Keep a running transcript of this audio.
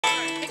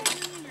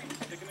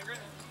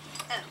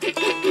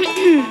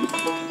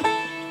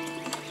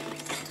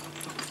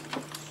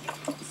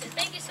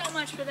Thank you so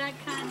much for that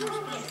kind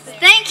response there.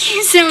 Thank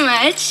you so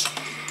much.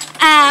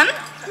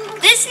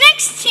 This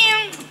next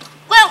tune,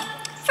 well,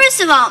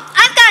 first of all,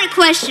 I've got a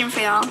question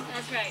for y'all.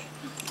 That's right.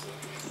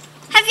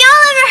 Have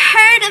y'all ever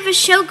heard of a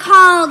show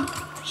called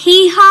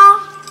Hee Haw?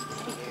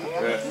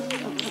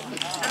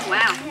 Oh,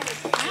 wow.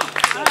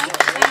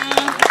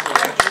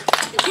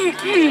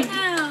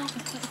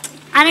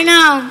 I don't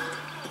know.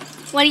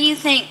 What do you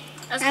think?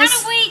 That's kind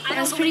of weak.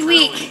 That's pretty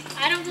weak.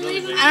 I don't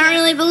believe it. I don't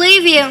really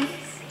believe you.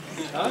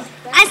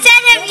 I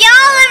said, have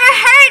y'all ever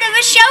heard of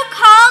a show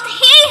called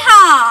Hee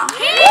Haw?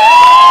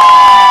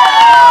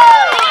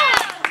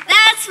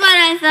 That's what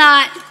I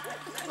thought.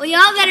 Well,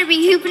 y'all better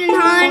be hooping and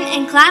hawing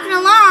and clapping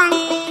along,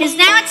 because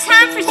now it's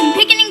time for some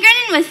Pickin' and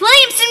Grinnin' with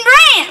Williamson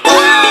Branch.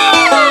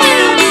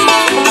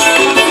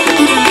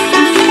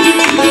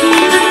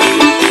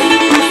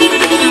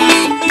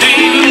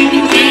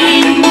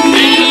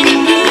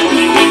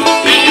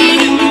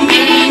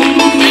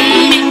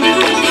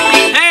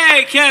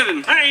 Hey,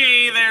 Kevin.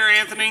 Hey there,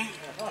 Anthony.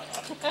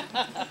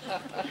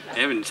 I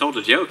haven't told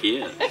a joke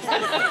yet.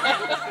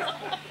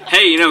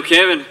 Hey, you know,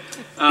 Kevin.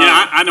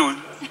 Yeah, I know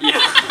him. Yeah.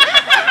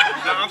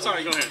 No, I'm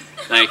sorry, go ahead.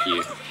 Thank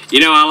you. You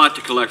know, I like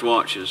to collect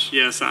watches.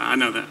 Yes, I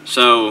know that.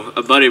 So,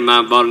 a buddy of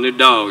mine bought a new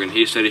dog, and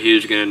he said he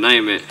was going to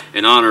name it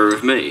in honor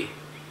of me.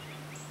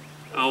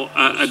 Oh,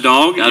 a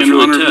dog? I was in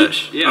really honor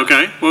touched. of... Yeah.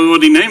 Okay. Well,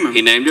 what did he name him?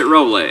 He named it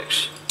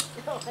Rolex.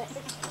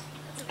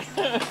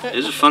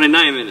 It's a funny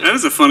name, isn't it? That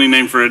is a funny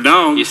name for a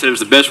dog. He said it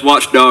was the best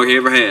watchdog he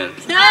ever had.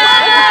 Hey,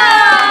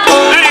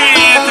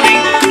 Anthony.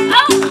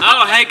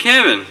 Oh, hey,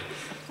 Kevin.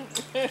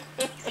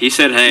 He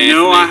said, hey, You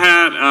know,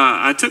 Anthony.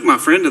 I took my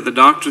friend to the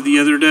doctor the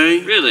other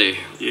day. Really?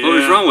 Yeah. What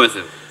was wrong with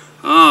him?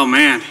 Oh,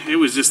 man. It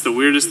was just the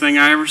weirdest thing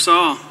I ever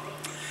saw.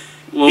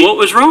 Well, what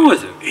was wrong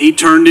with him? He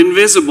turned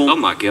invisible. Oh,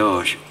 my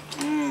gosh.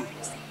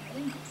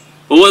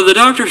 Well, what did the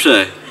doctor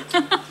say?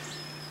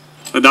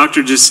 The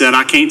doctor just said,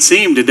 I can't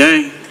see him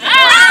today.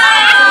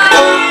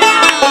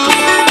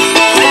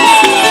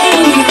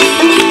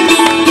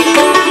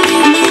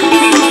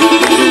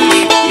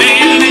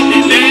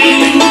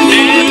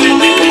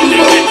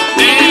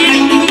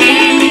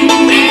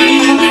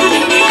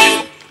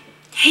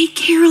 Hey,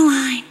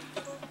 Caroline.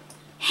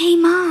 Hey,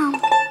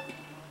 Mom.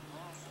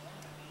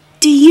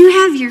 Do you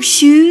have your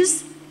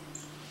shoes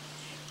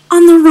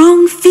on the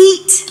wrong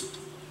feet?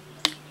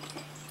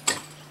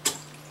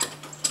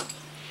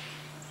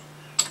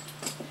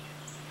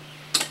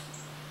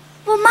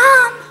 Well,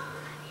 Mom,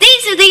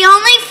 these are the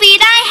only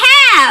feet I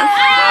have.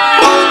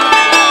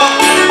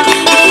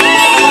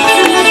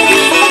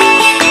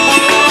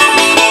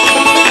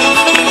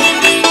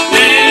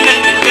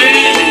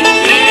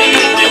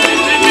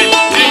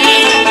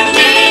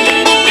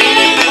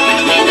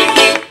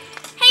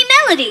 Hey,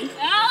 Melody.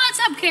 Oh, what's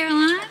up,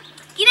 Caroline?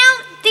 You know,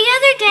 the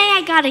other day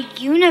I got a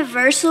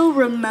universal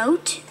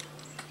remote.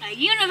 A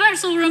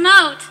universal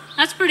remote.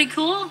 That's pretty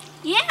cool.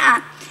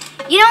 Yeah.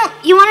 You know,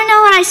 you want to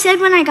know what I said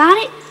when I got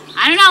it?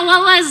 I don't know,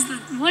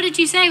 what did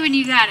you say when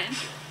you got it?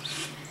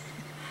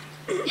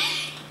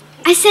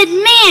 I said,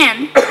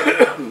 man,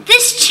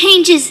 this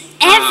changes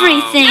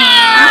everything.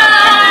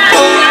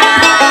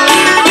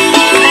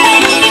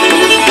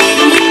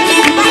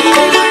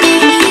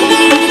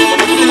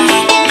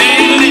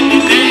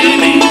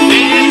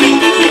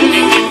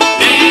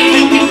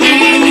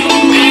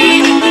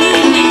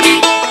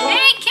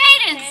 Hey,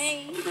 Cadence.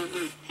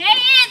 Hey,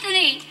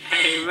 Anthony.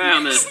 Hey,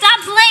 Mountain. Stop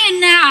playing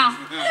now.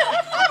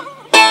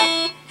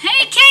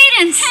 Hey,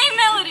 Cadence. Hey,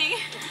 Melody.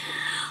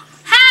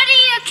 How do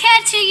you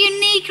catch a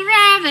unique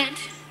rabbit?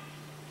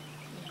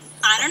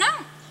 I don't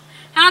know.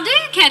 How do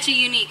you catch a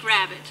unique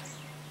rabbit?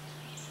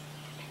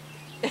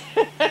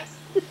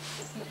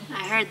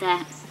 I heard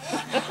that.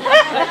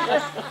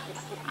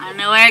 I don't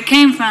know where it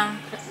came from,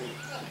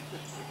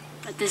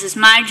 but this is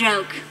my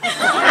joke.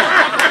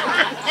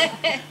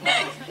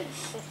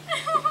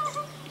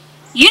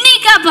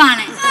 Unique up on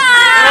it.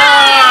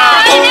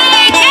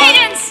 Hey,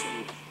 Cadence.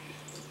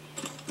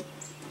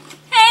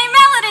 Hey,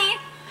 Melody.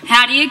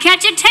 How do you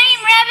catch a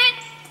tame rabbit?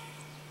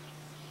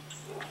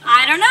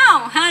 I don't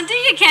know. How do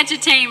you catch a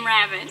tame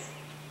rabbit?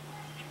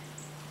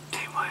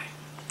 Same way.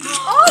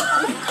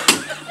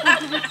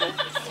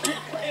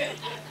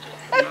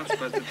 I'm not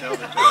supposed to tell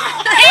the joke.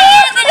 Hey,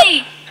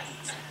 Anthony.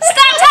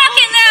 Stop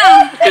talking now.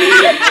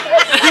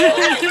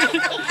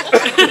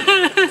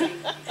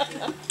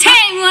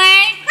 Tame way.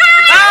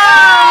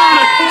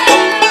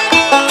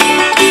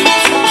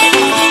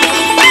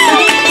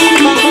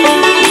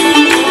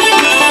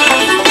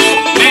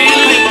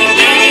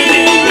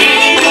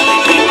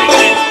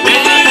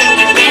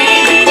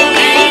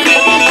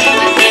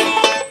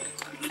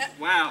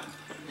 Wow.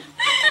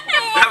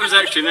 That was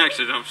actually an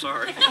accident, I'm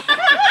sorry. You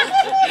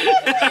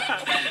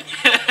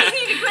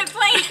need to quit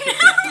playing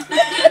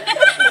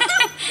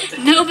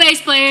now. No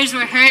bass players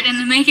were hurt in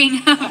the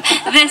making of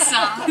this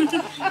song.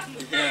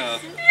 Yeah.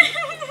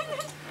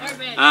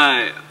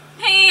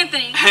 Hey,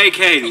 Anthony. Hey,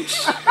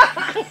 Cadence. Do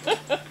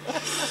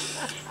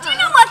you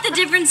know what the the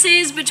difference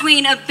is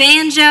between a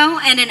banjo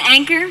and an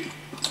anchor?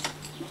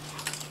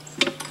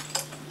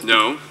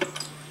 No.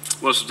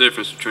 What's the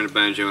difference between a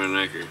banjo and an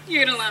anchor?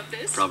 You're gonna love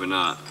this. Probably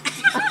not.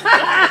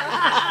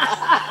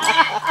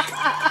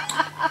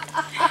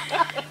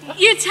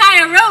 You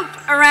tie a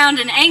rope around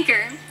an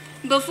anchor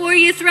before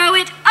you throw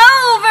it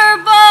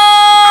overboard.